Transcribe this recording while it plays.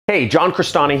Hey, John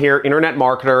Crestani here, internet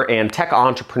marketer and tech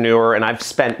entrepreneur, and I've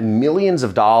spent millions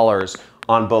of dollars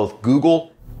on both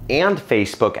Google and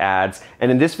Facebook ads. And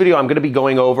in this video, I'm gonna be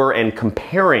going over and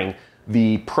comparing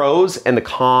the pros and the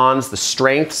cons, the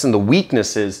strengths and the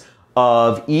weaknesses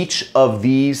of each of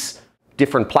these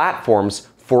different platforms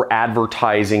for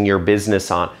advertising your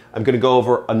business on. I'm gonna go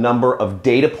over a number of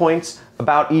data points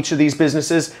about each of these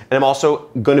businesses, and I'm also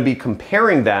gonna be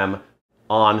comparing them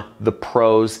on the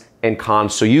pros and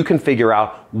cons so you can figure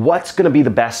out what's gonna be the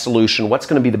best solution, what's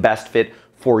gonna be the best fit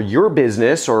for your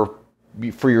business or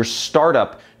for your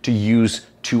startup to use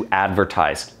to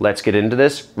advertise. Let's get into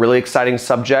this. Really exciting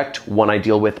subject, one I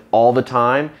deal with all the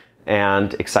time,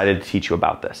 and excited to teach you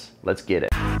about this. Let's get it.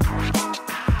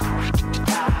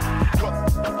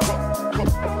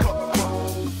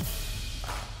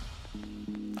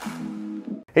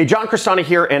 Hey, John Crestani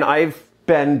here, and I've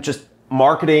been just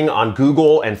marketing on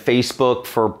Google and Facebook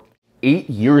for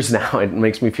 8 years now. It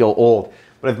makes me feel old.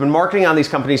 But I've been marketing on these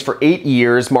companies for 8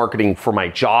 years, marketing for my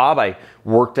job. I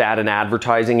worked at an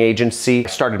advertising agency. I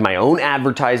started my own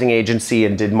advertising agency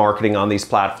and did marketing on these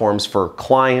platforms for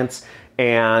clients.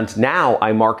 And now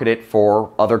I market it for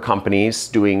other companies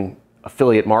doing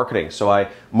affiliate marketing. So I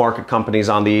market companies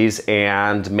on these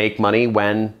and make money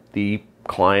when the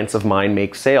clients of mine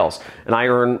make sales. And I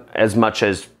earn as much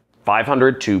as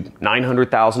 $500,000 to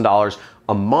 $900,000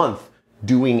 a month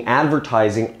doing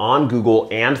advertising on Google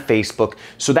and Facebook.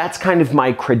 So that's kind of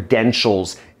my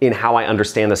credentials in how I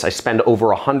understand this. I spend over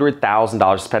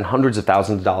 $100,000, spend hundreds of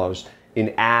thousands of dollars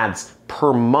in ads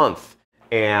per month.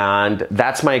 And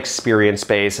that's my experience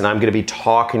base. And I'm gonna be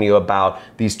talking to you about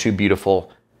these two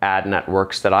beautiful ad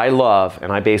networks that I love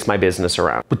and I base my business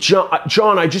around. But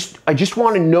John, I just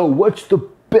wanna know what's the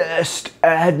best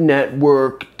ad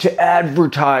network to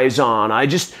advertise on. I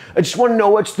just want to know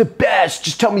what's the best.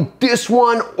 Just tell me this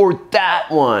one or that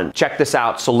one. Check this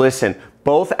out. So listen,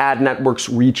 both ad networks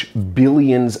reach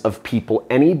billions of people.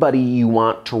 Anybody you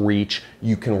want to reach,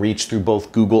 you can reach through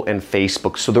both Google and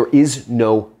Facebook. So there is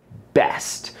no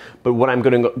best. But what I'm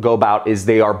going to go about is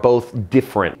they are both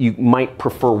different. You might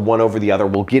prefer one over the other.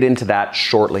 We'll get into that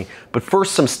shortly. But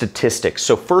first, some statistics.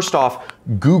 So first off,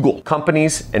 Google.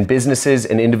 Companies and businesses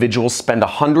and individuals spend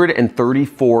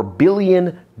 $134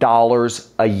 billion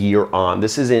a year on.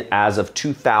 This is as of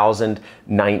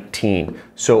 2019.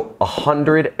 So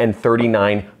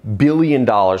 $139 billion,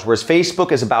 whereas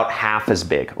Facebook is about half as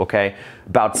big, okay?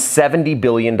 About $70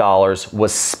 billion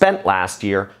was spent last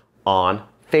year on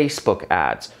Facebook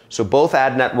ads. So both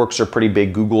ad networks are pretty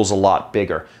big. Google's a lot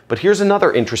bigger. But here's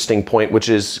another interesting point, which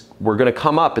is we're going to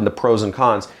come up in the pros and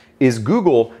cons, is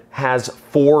Google has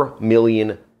 4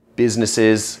 million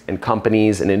businesses and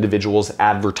companies and individuals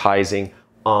advertising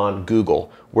on Google.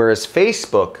 Whereas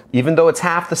Facebook, even though it's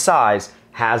half the size,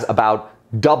 has about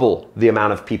double the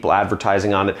amount of people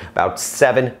advertising on it, about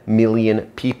 7 million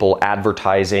people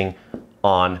advertising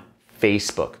on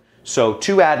Facebook. So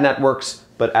two ad networks,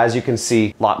 but as you can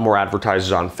see, a lot more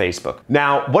advertisers on Facebook.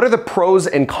 Now, what are the pros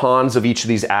and cons of each of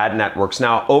these ad networks?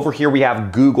 Now, over here we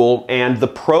have Google, and the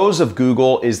pros of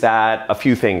Google is that a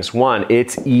few things. One,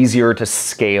 it's easier to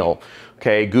scale.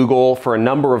 Okay, Google, for a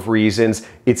number of reasons,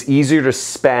 it's easier to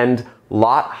spend a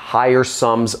lot higher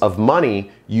sums of money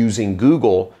using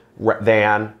Google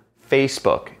than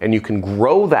Facebook, and you can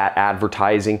grow that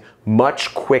advertising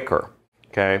much quicker,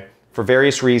 okay? For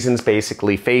various reasons,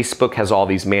 basically, Facebook has all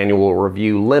these manual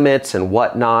review limits and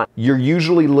whatnot. You're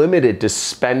usually limited to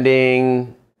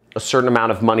spending a certain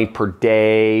amount of money per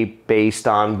day based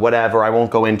on whatever. I won't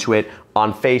go into it.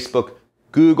 On Facebook,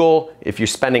 Google, if you're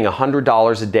spending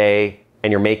 $100 a day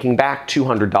and you're making back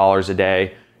 $200 a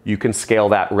day, you can scale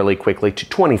that really quickly to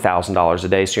 $20,000 a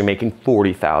day, so you're making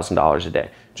 $40,000 a day.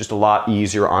 Just a lot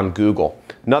easier on Google.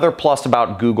 Another plus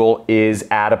about Google is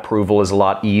ad approval is a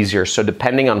lot easier. So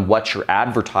depending on what you're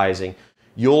advertising,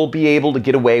 you'll be able to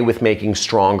get away with making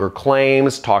stronger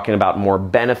claims, talking about more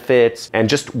benefits, and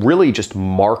just really just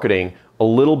marketing a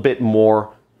little bit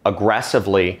more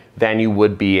aggressively than you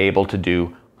would be able to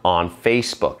do on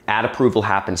Facebook. Ad approval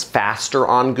happens faster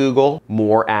on Google.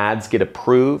 More ads get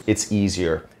approved. It's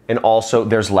easier. And also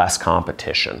there's less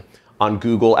competition. On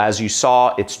Google, as you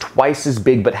saw, it's twice as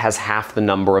big but has half the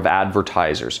number of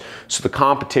advertisers. So the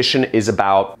competition is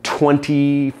about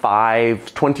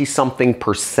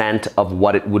 20-something% of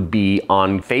what it would be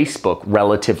on Facebook,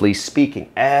 relatively speaking.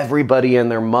 Everybody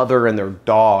and their mother and their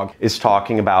dog is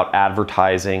talking about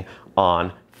advertising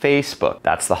on Facebook.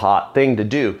 That's the hot thing to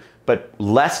do. But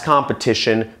less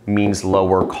competition means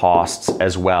lower costs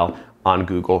as well on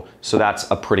Google. So that's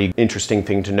a pretty interesting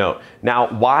thing to note. Now,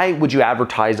 why would you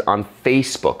advertise on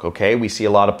Facebook? Okay, we see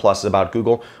a lot of pluses about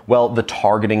Google. Well, the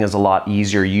targeting is a lot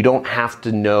easier. You don't have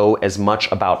to know as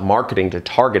much about marketing to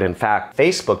target. In fact,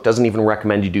 Facebook doesn't even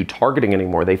recommend you do targeting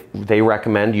anymore. They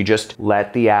recommend you just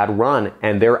let the ad run,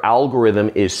 and their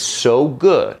algorithm is so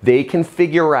good. They can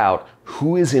figure out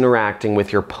who is interacting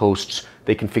with your posts.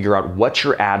 They can figure out what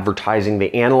you're advertising.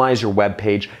 They analyze your web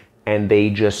page, and they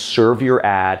just serve your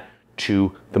ad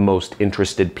to the most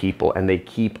interested people, and they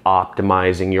keep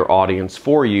optimizing your audience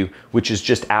for you, which is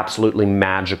just absolutely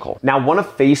magical. Now, one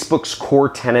of Facebook's core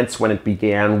tenets when it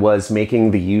began was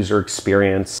making the user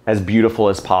experience as beautiful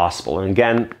as possible. And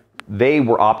again, they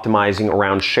were optimizing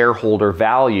around shareholder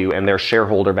value, and their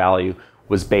shareholder value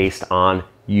was based on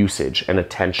usage and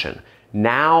attention.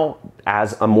 Now,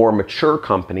 as a more mature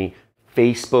company,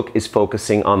 Facebook is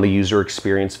focusing on the user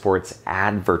experience for its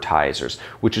advertisers,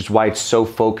 which is why it's so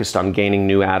focused on gaining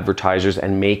new advertisers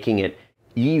and making it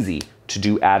easy to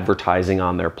do advertising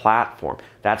on their platform.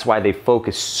 That's why they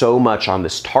focus so much on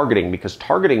this targeting, because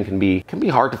targeting can be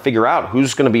hard to figure out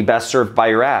who's going to be best served by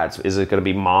your ads. Is it going to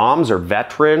be moms or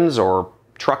veterans or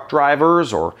truck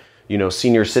drivers or,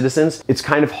 senior citizens? It's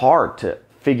kind of hard to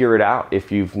figure it out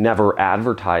if you've never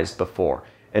advertised before.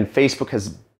 And Facebook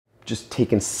has just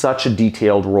taken such a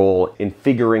detailed role in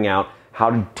figuring out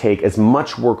how to take as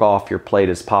much work off your plate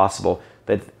as possible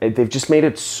that they've just made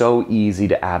it so easy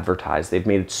to advertise. They've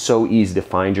made it so easy to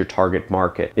find your target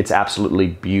market. It's absolutely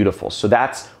beautiful. So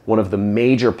that's one of the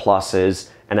major pluses.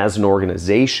 And as an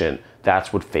organization,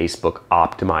 that's what Facebook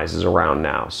optimizes around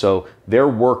now. So they're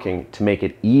working to make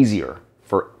it easier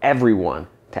for everyone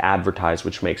to advertise,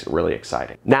 which makes it really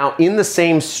exciting. Now, in the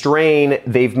same strain,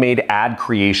 they've made ad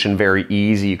creation very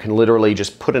easy. You can literally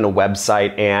just put in a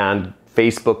website and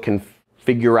Facebook can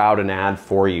figure out an ad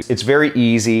for you. It's very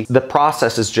easy. The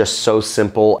process is just so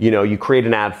simple. You create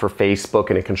an ad for Facebook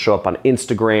and it can show up on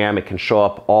Instagram. It can show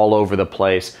up all over the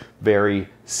place very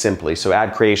simply. So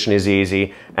ad creation is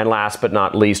easy. And last but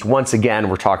not least, once again,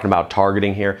 we're talking about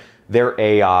targeting here. Their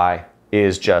AI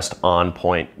is just on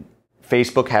point.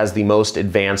 Facebook has the most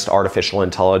advanced artificial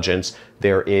intelligence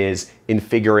there is in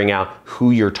figuring out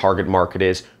who your target market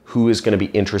is, who is going to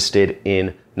be interested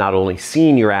in not only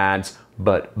seeing your ads,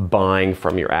 but buying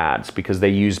from your ads, because they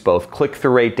use both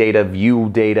click-through rate data, view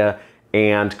data,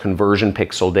 and conversion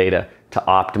pixel data to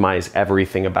optimize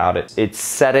everything about it. It's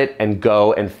set it and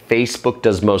go, and Facebook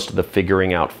does most of the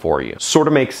figuring out for you. Sort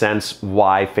of makes sense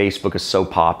why Facebook is so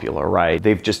popular, right?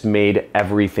 They've just made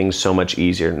everything so much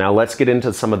easier. Now let's get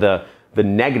into some of the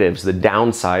negatives, the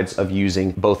downsides of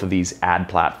using both of these ad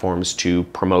platforms to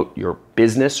promote your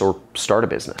business or start a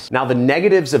business. Now, the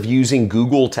negatives of using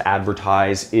Google to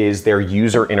advertise is their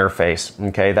user interface,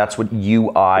 okay? That's what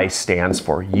UI stands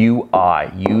for,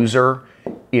 UI, user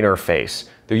interface.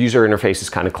 Their user interface is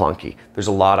kind of clunky. There's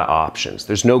a lot of options.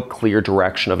 There's no clear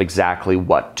direction of exactly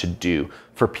what to do.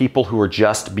 For people who are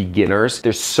just beginners,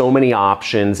 there's so many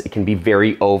options, it can be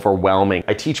very overwhelming.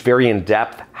 I teach very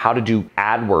in-depth how to do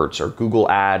AdWords or Google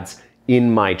Ads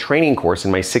in my training course,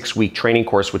 in my 6-week training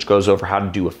course, which goes over how to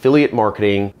do affiliate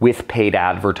marketing with paid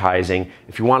advertising.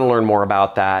 If you want to learn more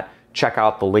about that, check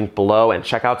out the link below and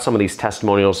check out some of these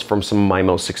testimonials from some of my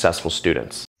most successful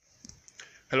students.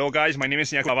 Hello guys, my name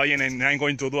is Iñaki Lavallen and I'm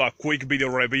going to do a quick video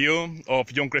review of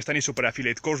John Crestani Super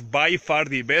Affiliate course, by far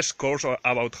the best course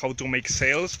about how to make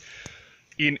sales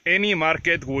in any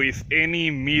market with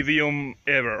any medium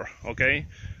ever, okay?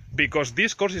 Because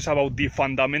this course is about the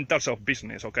fundamentals of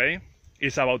business, okay?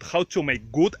 It's about how to make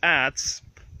good ads,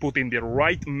 put in the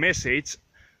right message,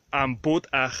 and put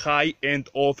a high-end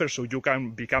offer so you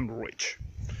can become rich,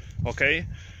 okay?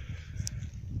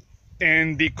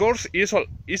 And the course is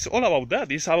all about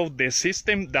that. It's about the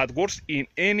system that works in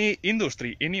any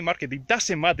industry, any market. It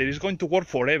doesn't matter. It's going to work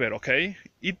forever, okay?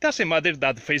 It doesn't matter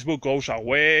that Facebook goes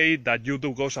away, that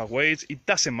YouTube goes away. It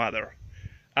doesn't matter.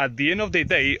 At the end of the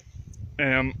day,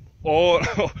 all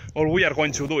we are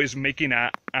going to do is making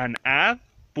an ad,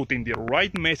 putting the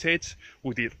right message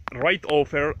with the right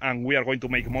offer, and we are going to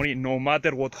make money no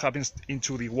matter what happens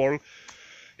into the world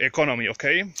economy,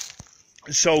 okay?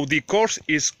 So the course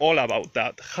is all about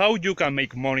that, how you can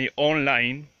make money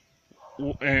online.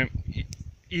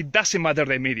 It doesn't matter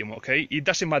the medium, okay? It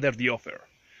doesn't matter the offer.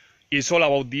 It's all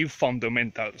about the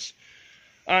fundamentals.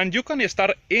 And you can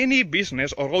start any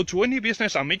business or go to any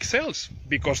business and make sales,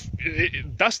 because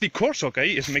that's the course, okay?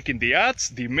 It's making the ads,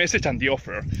 the message, and the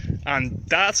offer. And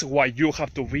that's why you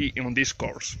have to be in this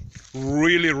course.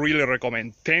 Really, really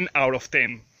recommend. 10 out of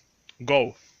 10.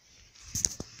 Go.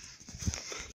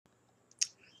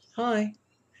 Hi,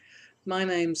 my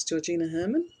name's Georgina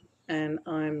Herman, and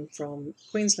I'm from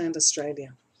Queensland,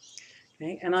 Australia.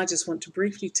 Okay, and I just want to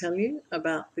briefly tell you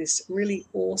about this really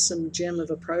awesome gem of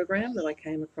a program that I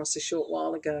came across a short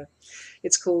while ago.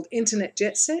 It's called Internet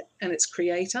Jet Set, and its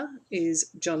creator is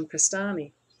John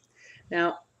Crestani.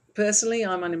 Now, personally,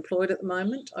 I'm unemployed at the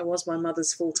moment. I was my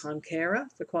mother's full-time carer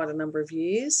for quite a number of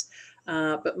years,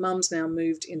 but mum's now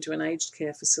moved into an aged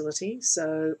care facility,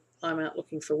 so I'm out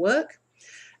looking for work.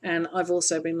 And I've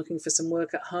also been looking for some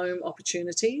work at home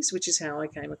opportunities, which is how I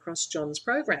came across John's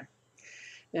program.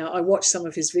 Now, I watched some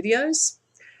of his videos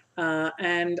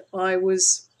and I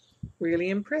was really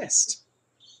impressed.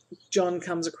 John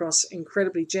comes across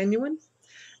incredibly genuine,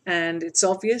 and it's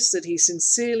obvious that he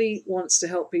sincerely wants to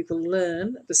help people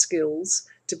learn the skills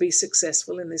to be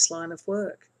successful in this line of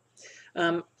work.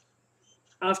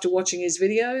 After watching his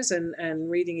videos and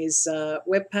reading his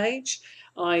webpage,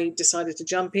 I decided to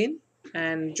jump in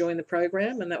and join the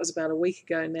program, and that was about a week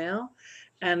ago now.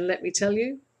 And let me tell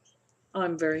you,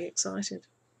 I'm very excited.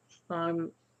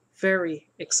 I'm very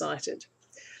excited.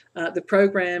 The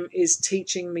program is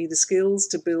teaching me the skills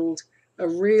to build a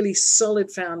really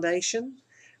solid foundation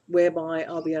whereby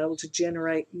I'll be able to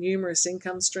generate numerous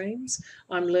income streams.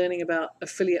 I'm learning about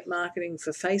affiliate marketing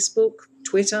for Facebook,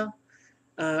 Twitter,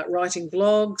 writing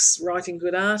blogs, writing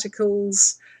good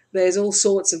articles. There's all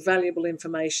sorts of valuable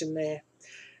information there.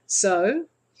 So,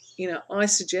 I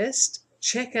suggest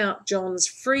check out John's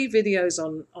free videos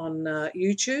on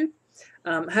YouTube.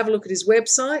 Have a look at his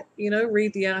website,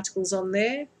 read the articles on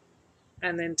there,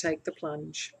 and then take the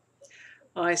plunge.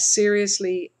 I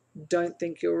seriously don't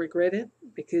think you'll regret it,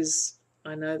 because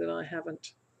I know that I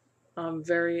haven't. I'm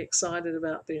very excited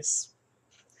about this.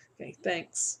 Okay,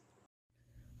 thanks.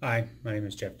 Hi, my name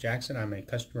is Jeff Jackson. I'm a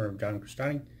customer of John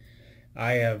Crestani.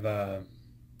 I have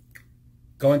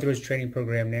going through his training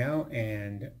program now,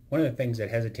 and one of the things that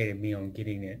hesitated me on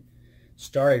getting it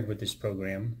started with this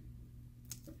program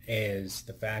is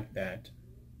the fact that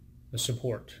the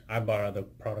support. I bought other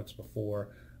products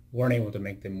before, weren't able to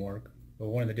make them work, but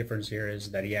one of the differences here is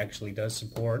that he actually does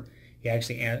support. He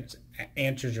actually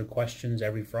answers your questions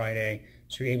every Friday,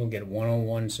 so you're able to get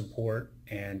one-on-one support,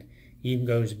 and he even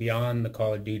goes beyond the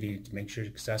call of duty to make sure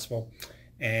you're successful.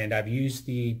 And I've used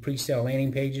the pre-sale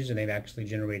landing pages, and they've actually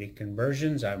generated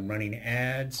conversions. I'm running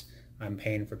ads, I'm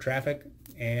paying for traffic,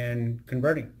 and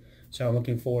converting. So I'm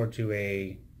looking forward to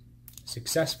a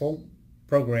successful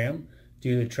program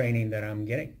due to the training that I'm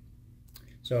getting.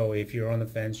 So if you're on the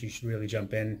fence, you should really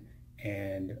jump in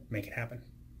and make it happen.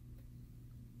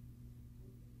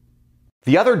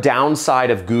 The other downside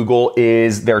of Google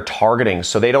is their targeting.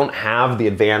 So they don't have the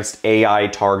advanced AI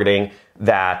targeting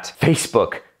that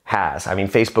Facebook has. I mean,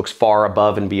 Facebook's far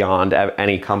above and beyond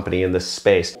any company in this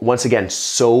space. Once again,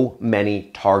 so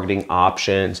many targeting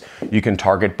options. You can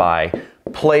target by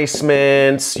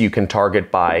placements, you can target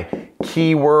by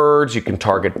keywords, you can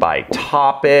target by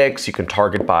topics, you can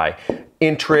target by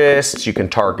interests, you can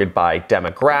target by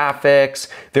demographics.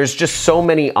 There's just so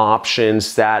many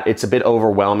options that it's a bit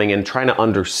overwhelming, and trying to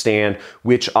understand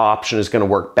which option is going to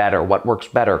work better. What works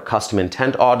better, custom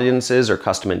intent audiences or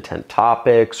custom intent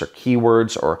topics or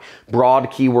keywords or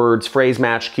broad keywords, phrase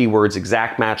match keywords,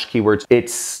 exact match keywords.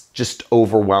 It's just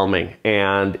overwhelming,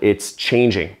 and it's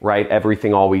changing, right?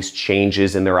 Everything always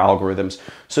changes in their algorithms.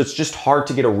 So it's just hard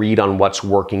to get a read on what's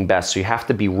working best. So you have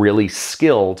to be really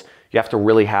skilled. You have to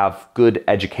really have good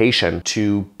education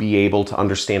to be able to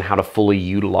understand how to fully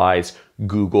utilize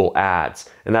Google Ads.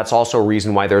 And that's also a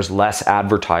reason why there's less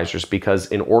advertisers, because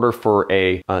in order for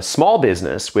a small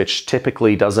business, which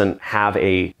typically doesn't have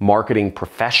a marketing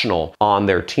professional on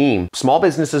their team, small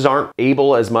businesses aren't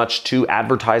able as much to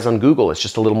advertise on Google. It's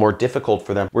just a little more difficult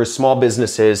for them. Whereas small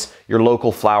businesses, your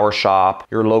local flower shop,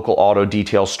 your local auto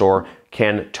detail store,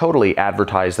 can totally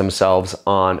advertise themselves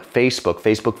on Facebook.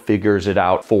 Facebook figures it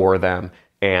out for them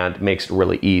and makes it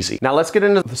really easy. Now let's get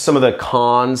into some of the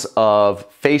cons of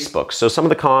Facebook. So some of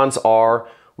the cons are,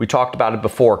 we talked about it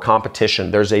before,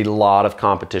 competition. There's a lot of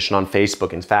competition on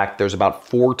Facebook. In fact, there's about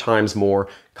 4 times more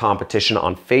competition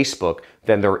on Facebook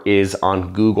than there is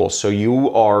on Google. So you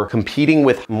are competing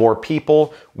with more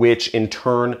people, which in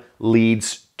turn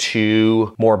leads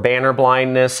to more banner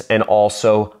blindness and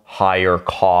also higher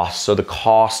costs. So the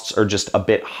costs are just a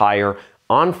bit higher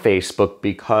on Facebook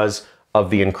because of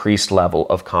the increased level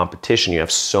of competition. You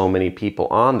have so many people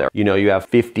on there. You know, you have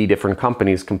 50 different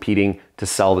companies competing to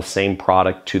sell the same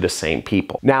product to the same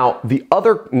people. Now, the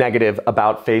other negative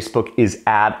about Facebook is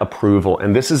ad approval.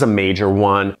 And this is a major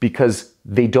one because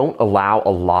they don't allow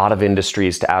a lot of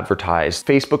industries to advertise.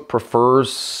 Facebook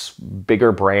prefers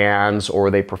bigger brands, or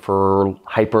they prefer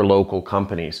hyper-local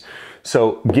companies.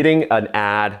 So getting an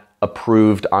ad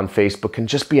approved on Facebook can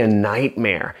just be a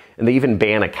nightmare. And they even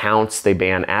ban accounts, they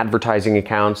ban advertising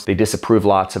accounts, they disapprove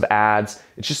lots of ads.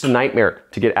 It's just a nightmare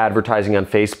to get advertising on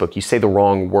Facebook. You say the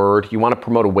wrong word, you want to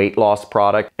promote a weight loss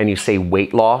product and you say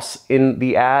weight loss in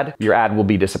the ad, your ad will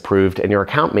be disapproved and your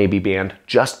account may be banned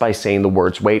just by saying the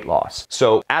words weight loss.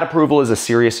 So ad approval is a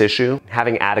serious issue.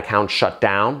 Having ad accounts shut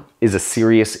down is a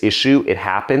serious issue. It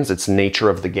happens, it's the nature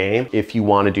of the game. If you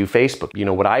want to do Facebook, you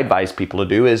know, what I advise people to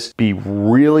do is be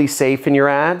really safe in your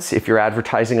ads if you're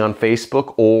advertising on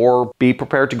Facebook, or be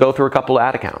prepared to go through a couple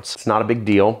ad accounts. It's not a big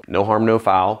deal, no harm, no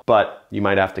foul, but you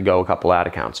might have to go a couple ad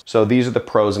accounts. So these are the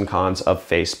pros and cons of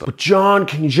Facebook. But John,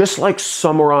 can you just like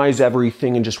summarize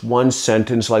everything in just one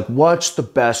sentence? Like, what's the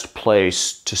best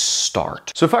place to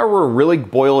start? So if I were to really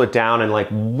boil it down and like,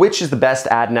 which is the best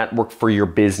ad network for your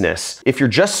business? If you're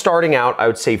just starting out, I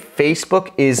would say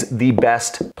Facebook is the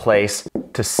best place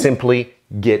to simply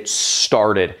get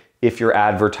started. If you're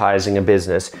advertising a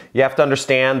business, you have to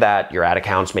understand that your ad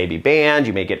accounts may be banned,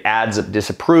 you may get ads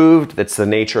disapproved, that's the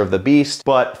nature of the beast,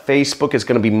 but Facebook is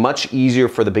gonna be much easier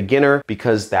for the beginner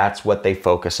because that's what they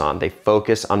focus on. They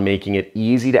focus on making it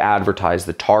easy to advertise,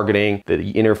 the targeting,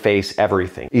 the interface,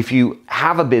 everything. If you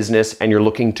have a business and you're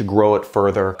looking to grow it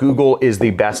further, Google is the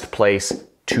best place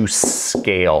to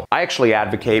scale. I actually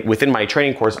advocate within my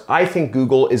training course, I think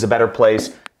Google is a better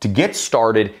place to get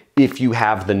started if you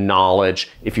have the knowledge,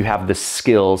 if you have the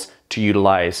skills to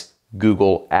utilize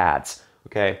Google ads,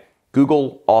 okay?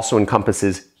 Google also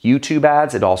encompasses YouTube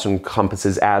ads. It also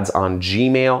encompasses ads on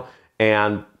Gmail.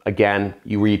 And again,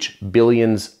 you reach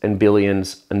billions and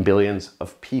billions and billions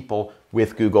of people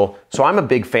with Google. So I'm a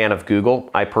big fan of Google.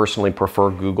 I personally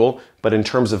prefer Google, but in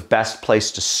terms of best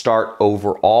place to start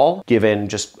overall, given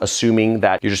just assuming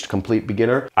that you're just a complete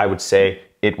beginner, I would say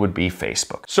it would be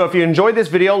Facebook. So if you enjoyed this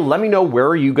video, let me know, where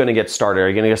are you gonna get started? Are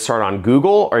you gonna get started on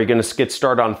Google or are you gonna get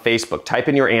started on Facebook? Type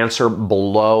in your answer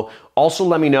below. Also,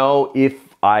 let me know if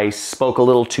I spoke a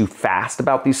little too fast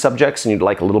about these subjects and you'd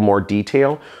like a little more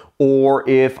detail, or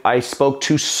if I spoke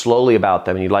too slowly about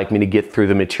them and you'd like me to get through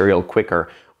the material quicker.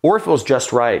 Or if it was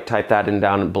just right, type that in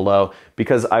down below,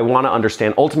 because I want to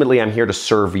understand, ultimately I'm here to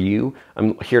serve you.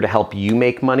 I'm here to help you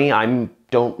make money. I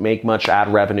don't make much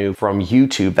ad revenue from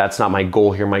YouTube. That's not my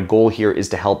goal here. My goal here is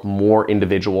to help more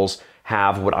individuals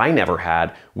have what I never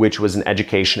had, which was an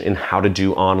education in how to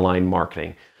do online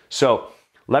marketing. So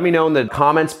let me know in the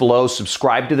comments below,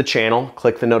 subscribe to the channel,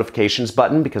 click the notifications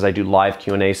button because I do live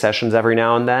Q&A sessions every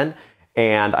now and then.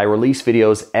 And I release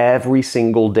videos every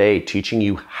single day teaching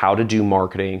you how to do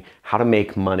marketing, how to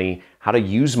make money, how to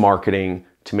use marketing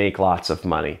to make lots of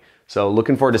money. So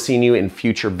looking forward to seeing you in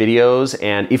future videos.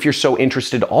 And if you're so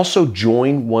interested, also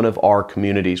join one of our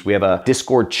communities. We have a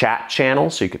Discord chat channel,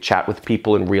 so you could chat with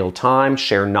people in real time,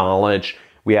 share knowledge.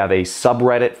 We have a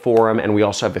subreddit forum, and we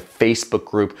also have a Facebook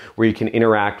group where you can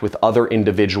interact with other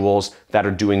individuals that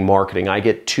are doing marketing. I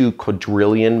get 2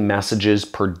 quadrillion messages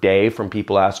per day from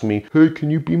people asking me, hey, can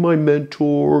you be my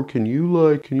mentor? Can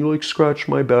you scratch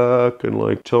my back and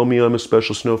like tell me I'm a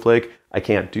special snowflake? I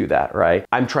can't do that, right?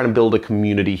 I'm trying to build a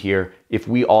community here. If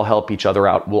we all help each other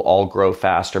out, we'll all grow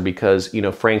faster because, you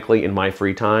know, frankly, in my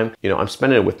free time, you know, I'm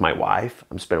spending it with my wife,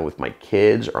 I'm spending it with my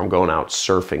kids, or I'm going out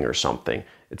surfing or something.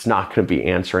 It's not going to be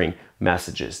answering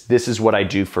messages. This is what I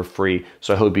do for free,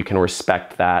 so I hope you can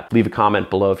respect that. Leave a comment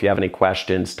below if you have any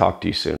questions. Talk to you soon.